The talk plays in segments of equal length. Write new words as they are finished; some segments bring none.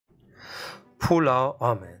Pulau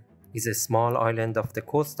Aman is a small island off the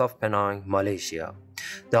coast of Penang, Malaysia.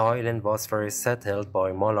 The island was first settled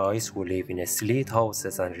by Malays who live in slate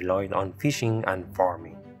houses and relied on fishing and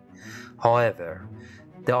farming. However,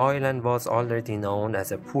 the island was already known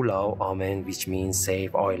as a Pulau Aman, which means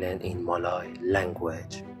safe island in Malay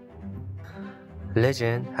language.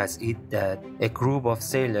 Legend has it that a group of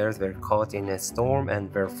sailors were caught in a storm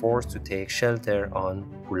and were forced to take shelter on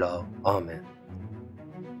Pulau Aman.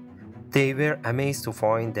 They were amazed to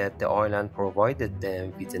find that the island provided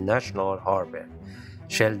them with a natural harbor,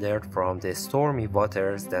 sheltered from the stormy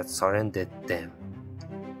waters that surrounded them.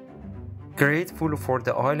 Grateful for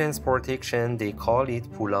the island's protection, they called it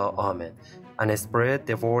Pulau Aman and spread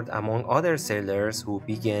the word among other sailors who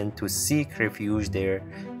began to seek refuge there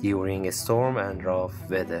during a storm and rough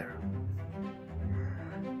weather.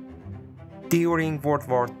 During World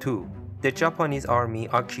War II, the Japanese army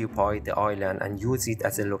occupied the island and used it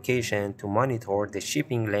as a location to monitor the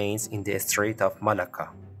shipping lanes in the Strait of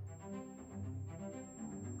Malacca.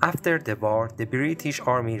 After the war, the British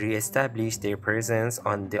Army re-established their presence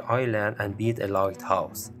on the island and built a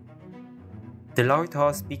lighthouse. The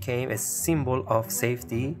lighthouse became a symbol of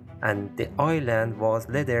safety, and the island was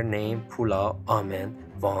later named Pulau Aman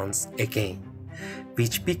once again,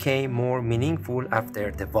 which became more meaningful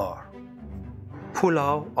after the war.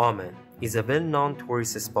 Pulau Aman is a well-known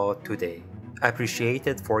tourist spot today,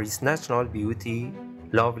 appreciated for its natural beauty,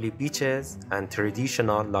 lovely beaches, and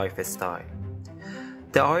traditional lifestyle.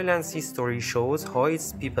 The island's history shows how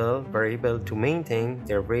its people were able to maintain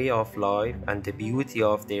their way of life and the beauty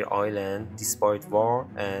of their island despite war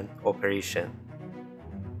and oppression.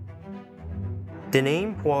 The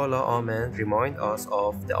name Pulau Aman reminds us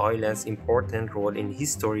of the island's important role in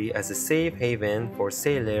history as a safe haven for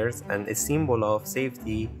sailors and a symbol of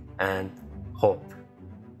safety and hope.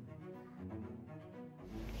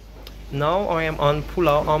 Now I am on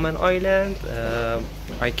Pulau Aman Island.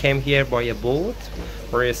 I came here by a boat,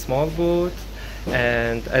 or a small boat,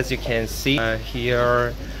 and as you can see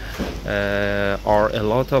here are a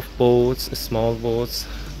lot of boats, small boats.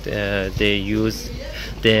 They use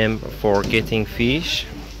them for getting fish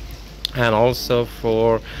and also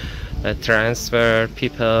for transfer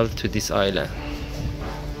people to this island.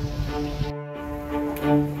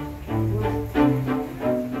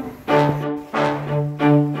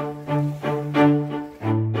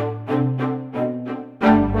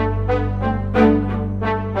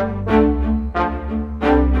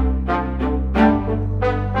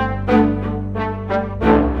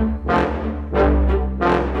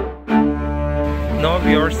 Now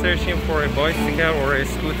we are searching for a bicycle or a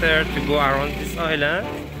scooter to go around this island.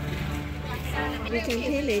 We can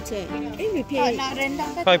pay later. We pay.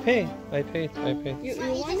 I paid. You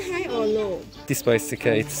want high or low? This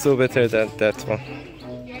bicycle, it's so better than that one.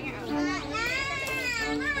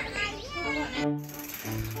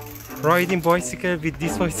 Riding bicycle with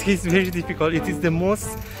this bicycle is very difficult. It is the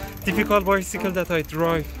most difficult bicycle that I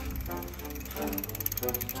drive.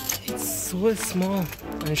 It's so small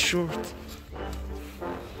and short.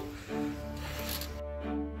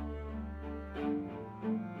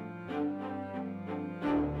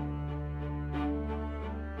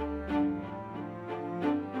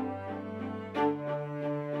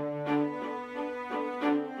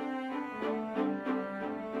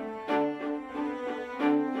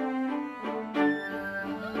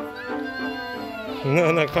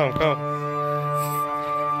 No, come.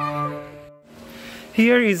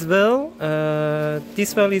 Here is well.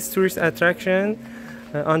 This well is tourist attraction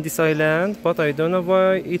on this island, but I don't know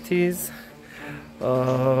why it is.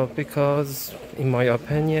 Because, in my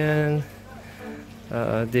opinion,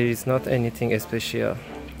 there is not anything special.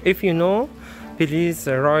 If you know, please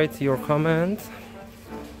write your comment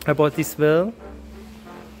about this well.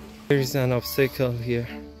 There is an obstacle here.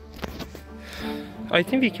 I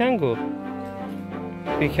think we can go.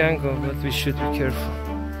 We can go, but we should be careful.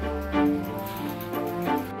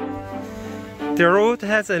 The road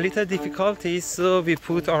has a little difficulty, so we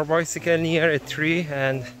put our bicycle near a tree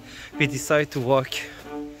and we decide to walk.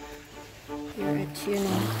 You're at here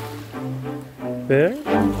now. Where?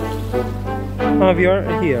 Oh, we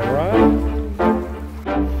are here, right?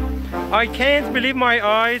 I can't believe my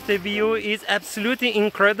eyes. The view is absolutely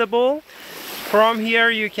incredible. From here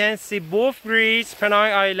you can see both bridges,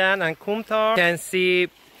 Penang Island and Kumta. You can see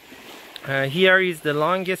here is the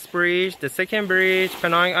longest bridge, the second bridge,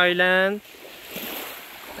 Penang Island.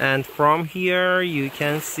 And from here you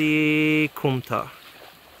can see Kumta.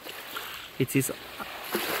 It is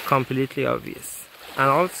completely obvious. And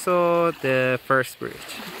also the first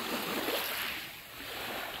bridge.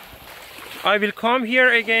 I will come here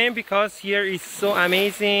again because here is so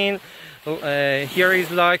amazing. Here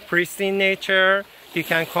is like pristine nature. You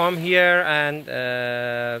can come here and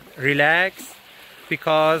relax,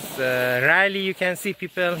 because rarely you can see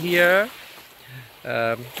people here.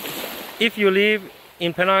 If you live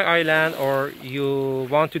in Penang Island or you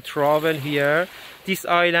want to travel here, this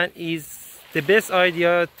island is the best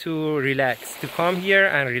idea to relax, to come here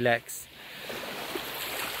and relax.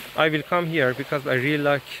 I will come here because I really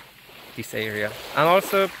like this area. And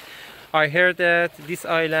also I heard that this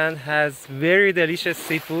island has very delicious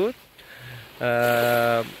seafood.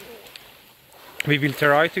 We will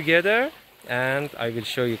try together and I will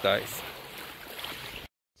show you guys.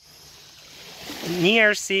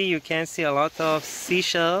 Near sea you can see a lot of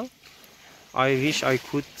seashell. I wish I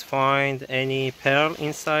could find any pearl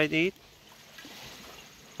inside it,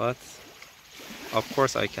 but of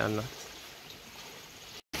course I cannot.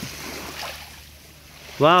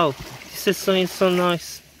 Wow, this stone is so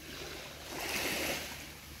nice.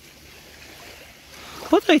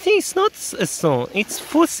 But I think it's not a stone, it's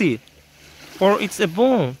fossil, or it's a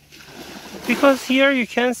bone, because here you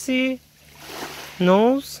can see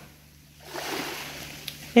nose.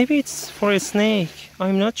 Maybe it's for a snake,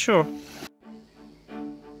 I'm not sure.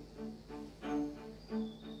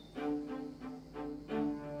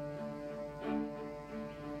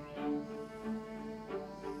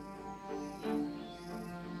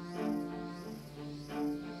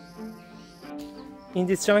 In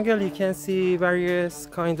this jungle you can see various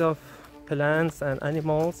kinds of plants and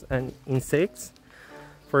animals and insects.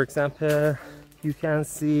 For example, you can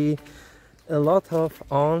see a lot of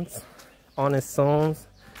ants on stones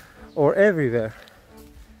or everywhere.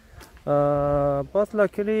 But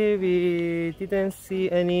luckily we didn't see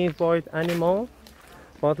any wild animal.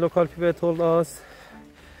 But local people told us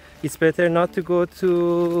it's better not to go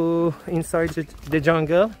to inside the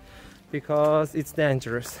jungle because it's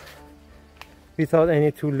dangerous without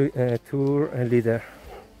any tour leader.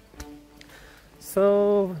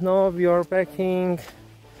 So now we are backing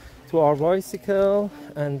to our bicycle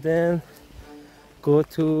and then go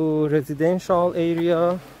to residential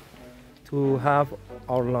area to have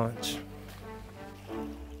our lunch.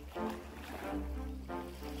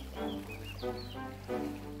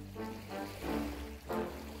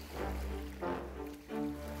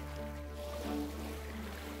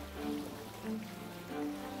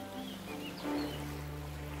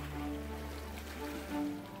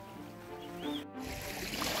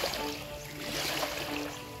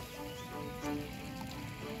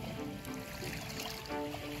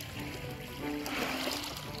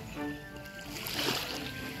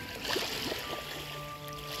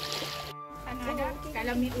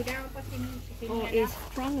 Oh, is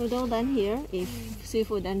prawn noodle then here? If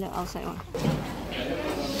seafood, then the outside one.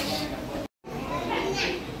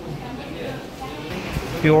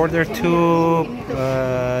 We ordered two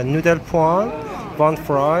noodle prawn, one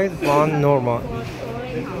fried, one normal.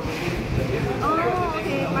 Oh,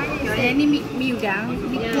 okay. Mine is Mì udang,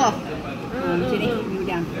 mì kuah. Sini mì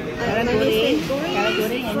udang. Kalau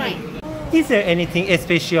goreng ini. Is there anything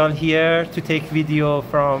special here to take video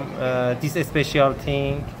from this special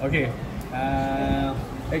thing? Okay,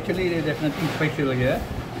 actually there's nothing special here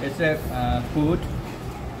except food,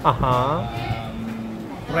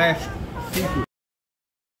 fresh seafood.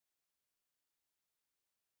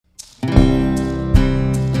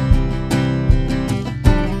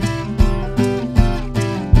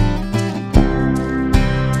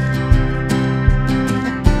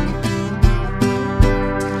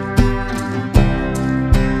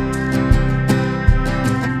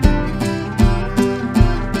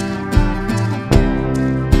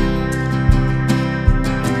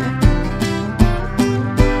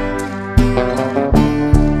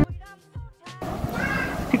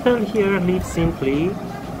 People here live simply,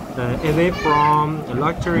 away from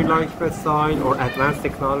luxury lifestyle or advanced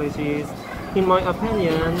technologies. In my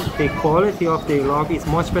opinion, the quality of their life is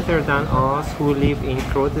much better than us who live in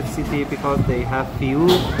crowded city, because they have few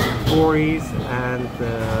worries and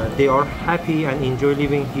they are happy and enjoy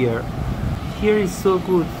living here. Here is so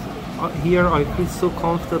good. Here I feel so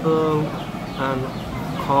comfortable and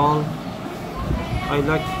calm. I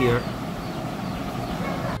like here.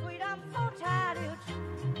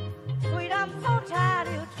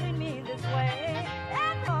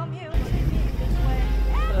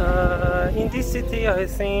 In this city I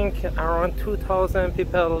think around 2,000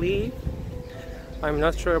 people live. I'm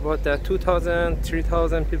not sure about that. 2,000,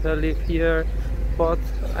 3,000 people live here, but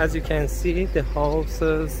as you can see the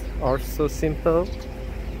houses are so simple,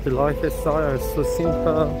 the lifestyle is so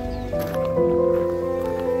simple.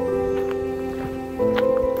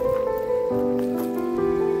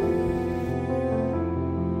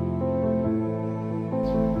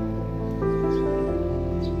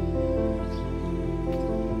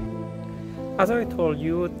 As I told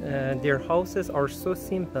you, their houses are so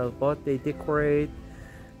simple, but they decorate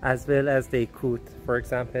as well as they could. For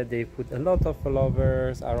example, they put a lot of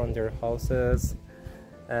flowers around their houses,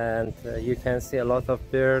 and you can see a lot of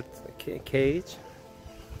bird cage.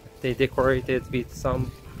 They decorated with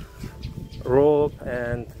some rope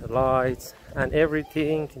and lights and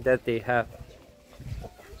everything that they have.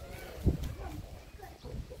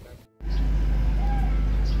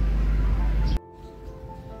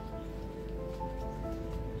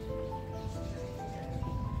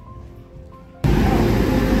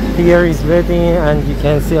 Here is wedding, and you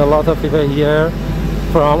can see a lot of people here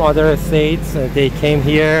from other states. They came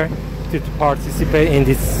here to participate in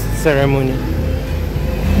this ceremony.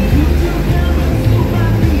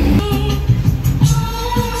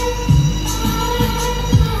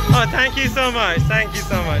 Oh, thank you so much. Thank you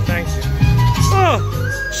so much. Thank you. Oh,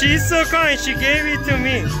 she's so kind. She gave it to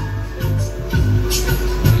me.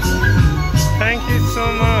 Thank you so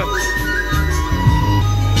much.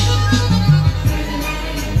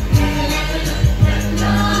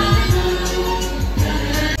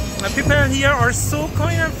 People here are so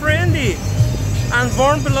kind and friendly and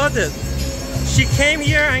warm-blooded. She came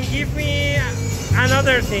here and gave me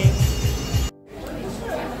another thing.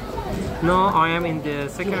 Now I am in the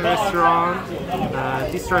second restaurant.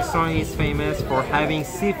 This restaurant is famous for having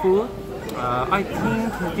seafood. I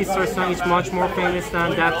think this restaurant is much more famous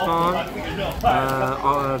than that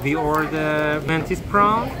one. We ordered mantis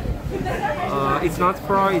prawn. It's not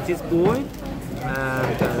fried, it is boiled.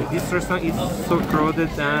 And this restaurant is so crowded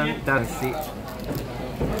than that's it.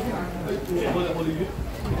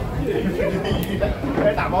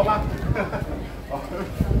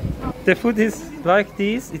 The food is like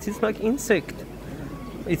this. It is like insect.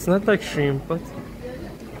 It's not like shrimp, but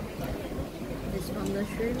It's from the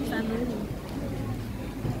shrimp family.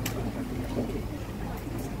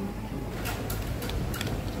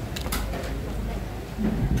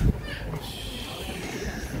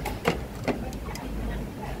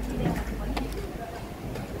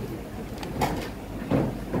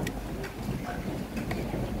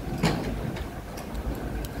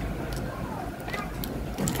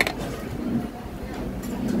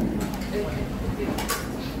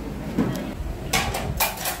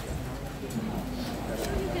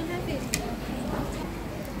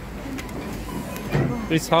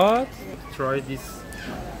 it's hot. Try this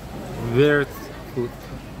weird food.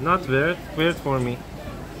 Not weird, weird for me.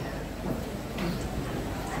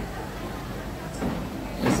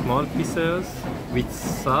 Small pieces with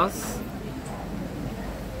sauce.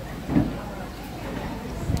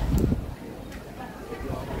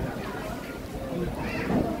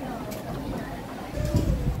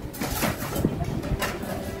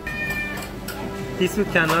 This food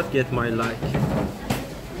cannot get my like.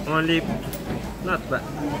 Only not bad.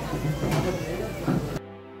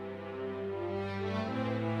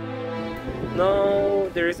 Now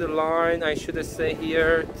there is a line. I should stay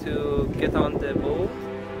here to get on the boat.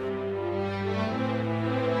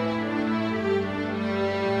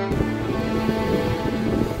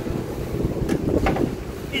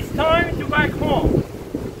 It's time to back home.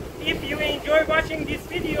 If you enjoy watching this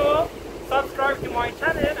video, subscribe to my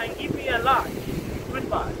channel and give me a like.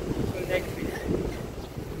 Goodbye. Till next video.